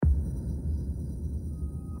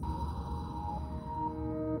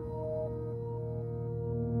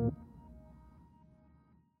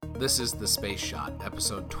This is The Space Shot,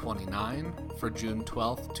 episode 29 for June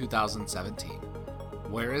 12th, 2017.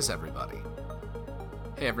 Where is everybody?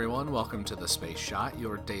 Hey everyone, welcome to The Space Shot,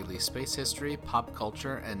 your daily space history, pop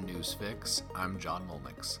culture, and news fix. I'm John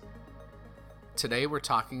Molnix. Today we're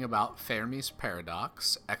talking about Fermi's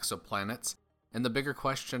paradox, exoplanets, and the bigger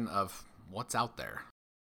question of what's out there.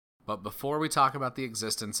 But before we talk about the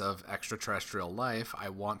existence of extraterrestrial life, I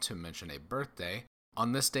want to mention a birthday.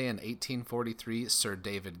 On this day in 1843, Sir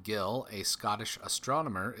David Gill, a Scottish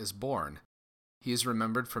astronomer, is born. He is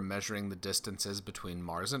remembered for measuring the distances between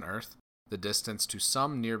Mars and Earth, the distance to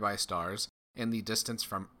some nearby stars, and the distance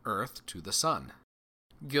from Earth to the Sun.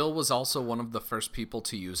 Gill was also one of the first people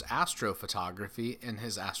to use astrophotography in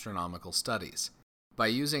his astronomical studies. By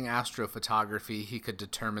using astrophotography, he could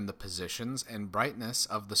determine the positions and brightness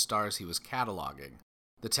of the stars he was cataloging.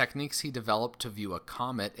 The techniques he developed to view a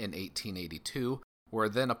comet in 1882 were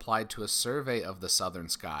then applied to a survey of the southern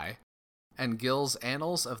sky, and Gill's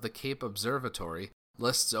Annals of the Cape Observatory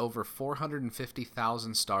lists over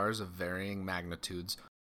 450,000 stars of varying magnitudes.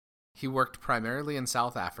 He worked primarily in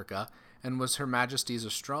South Africa and was Her Majesty's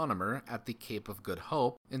astronomer at the Cape of Good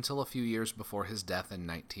Hope until a few years before his death in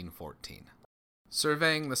 1914.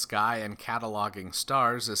 Surveying the sky and cataloging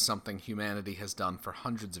stars is something humanity has done for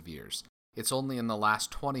hundreds of years. It's only in the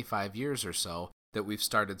last 25 years or so that we've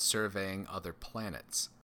started surveying other planets.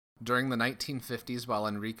 During the 1950s, while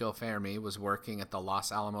Enrico Fermi was working at the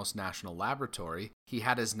Los Alamos National Laboratory, he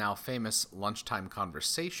had his now famous lunchtime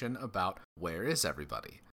conversation about where is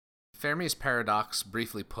everybody? Fermi's paradox,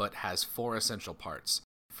 briefly put, has four essential parts.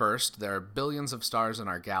 First, there are billions of stars in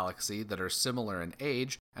our galaxy that are similar in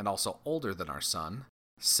age and also older than our Sun.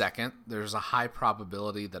 Second, there's a high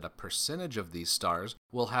probability that a percentage of these stars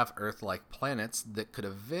will have Earth-like planets that could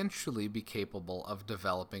eventually be capable of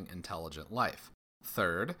developing intelligent life.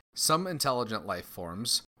 Third, some intelligent life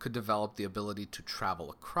forms could develop the ability to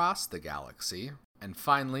travel across the galaxy. And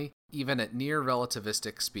finally, even at near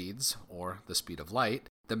relativistic speeds, or the speed of light,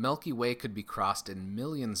 the Milky Way could be crossed in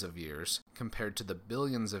millions of years compared to the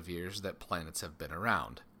billions of years that planets have been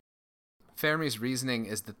around. Fermi's reasoning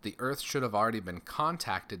is that the Earth should have already been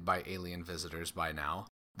contacted by alien visitors by now.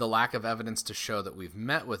 The lack of evidence to show that we've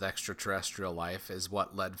met with extraterrestrial life is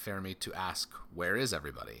what led Fermi to ask, where is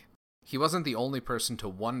everybody? He wasn't the only person to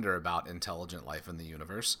wonder about intelligent life in the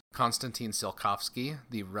universe. Konstantin Tsiolkovsky,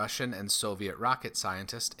 the Russian and Soviet rocket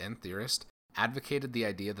scientist and theorist, advocated the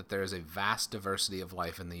idea that there is a vast diversity of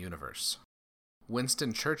life in the universe.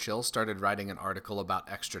 Winston Churchill started writing an article about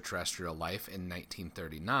extraterrestrial life in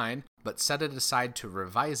 1939, but set it aside to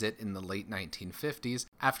revise it in the late 1950s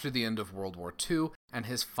after the end of World War II and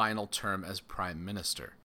his final term as Prime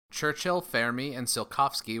Minister. Churchill, Fermi, and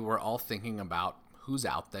Tsiolkovsky were all thinking about who's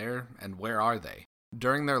out there and where are they.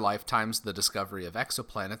 During their lifetimes, the discovery of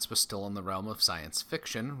exoplanets was still in the realm of science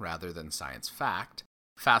fiction rather than science fact.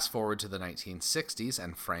 Fast forward to the 1960s,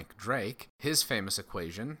 and Frank Drake, his famous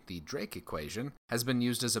equation, the Drake equation, has been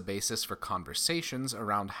used as a basis for conversations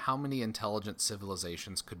around how many intelligent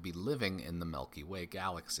civilizations could be living in the Milky Way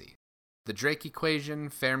galaxy. The Drake equation,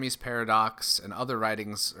 Fermi's paradox, and other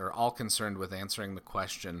writings are all concerned with answering the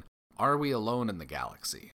question, are we alone in the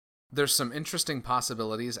galaxy? There's some interesting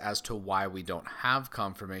possibilities as to why we don't have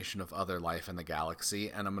confirmation of other life in the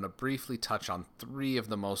galaxy, and I'm going to briefly touch on three of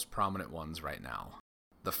the most prominent ones right now.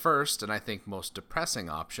 The first, and I think most depressing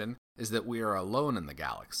option, is that we are alone in the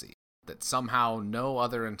galaxy, that somehow no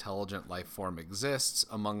other intelligent life form exists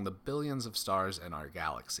among the billions of stars in our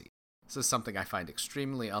galaxy. This is something I find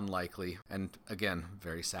extremely unlikely, and again,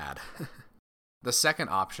 very sad. The second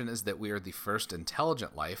option is that we are the first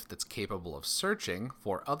intelligent life that's capable of searching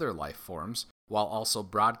for other life forms, while also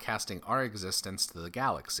broadcasting our existence to the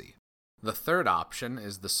galaxy. The third option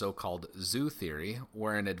is the so-called zoo theory,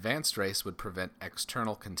 where an advanced race would prevent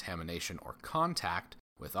external contamination or contact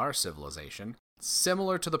with our civilization.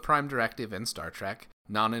 Similar to the Prime Directive in Star Trek,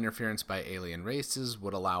 non-interference by alien races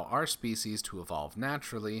would allow our species to evolve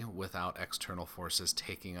naturally without external forces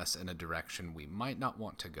taking us in a direction we might not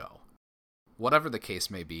want to go. Whatever the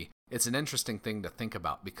case may be, it's an interesting thing to think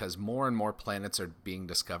about because more and more planets are being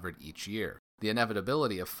discovered each year. The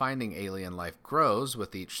inevitability of finding alien life grows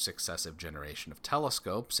with each successive generation of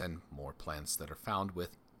telescopes and more planets that are found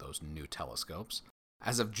with those new telescopes.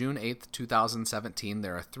 As of June 8, 2017,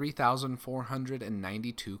 there are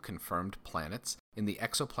 3,492 confirmed planets in the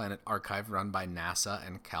Exoplanet Archive run by NASA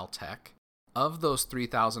and Caltech. Of those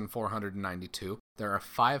 3,492, there are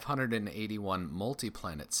 581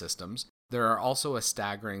 multi-planet systems. There are also a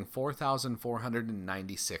staggering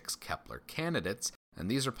 4,496 Kepler candidates, and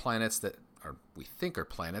these are planets that or we think are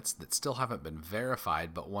planets, that still haven't been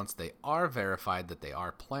verified, but once they are verified that they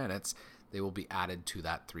are planets, they will be added to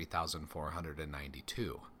that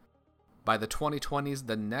 3,492. By the 2020s,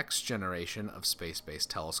 the next generation of space-based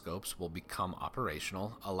telescopes will become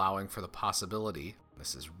operational, allowing for the possibility,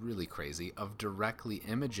 this is really crazy, of directly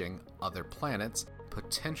imaging other planets,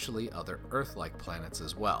 potentially other Earth-like planets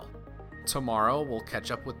as well. Tomorrow, we'll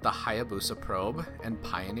catch up with the Hayabusa probe and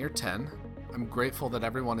Pioneer 10. I'm grateful that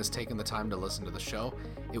everyone has taken the time to listen to the show.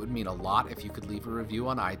 It would mean a lot if you could leave a review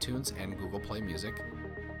on iTunes and Google Play Music.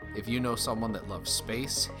 If you know someone that loves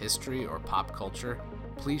space, history, or pop culture,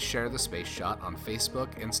 please share the Space Shot on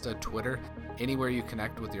Facebook, Insta, Twitter, anywhere you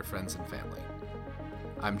connect with your friends and family.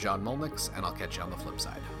 I'm John Molnix, and I'll catch you on the flip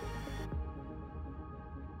side.